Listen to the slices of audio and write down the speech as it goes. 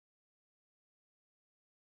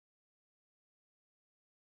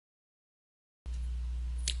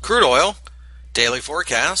Crude oil, daily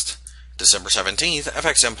forecast, December 17th,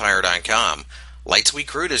 FXEmpire.com. Light sweet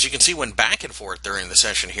crude, as you can see, went back and forth during the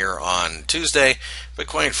session here on Tuesday, but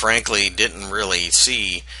quite frankly didn't really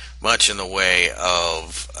see much in the way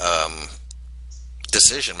of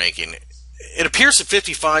decision making. It appears that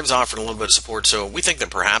 55 is offering a little bit of support, so we think that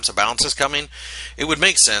perhaps a bounce is coming. It would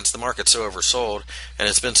make sense. The market's so oversold, and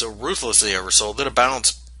it's been so ruthlessly oversold that a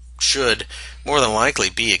bounce should more than likely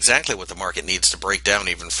be exactly what the market needs to break down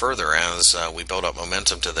even further as we build up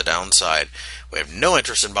momentum to the downside. We have no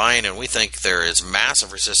interest in buying, and we think there is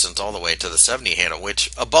massive resistance all the way to the 70 handle,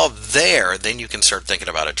 which above there, then you can start thinking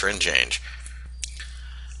about a trend change.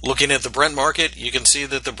 Looking at the Brent market, you can see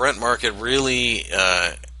that the Brent market really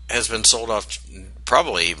has been sold off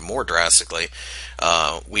probably more drastically.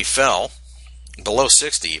 We fell below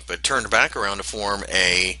 60, but turned back around to form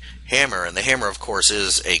a hammer, and the hammer, of course,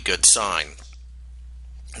 is a good sign.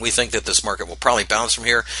 We think that this market will probably bounce from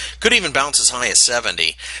here, could even bounce as high as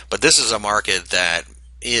 70, but this is a market that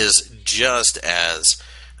is just as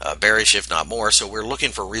bearish, if not more, so we're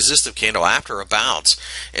looking for a resistive candle after a bounce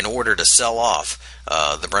in order to sell off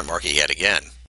the Brent market yet again.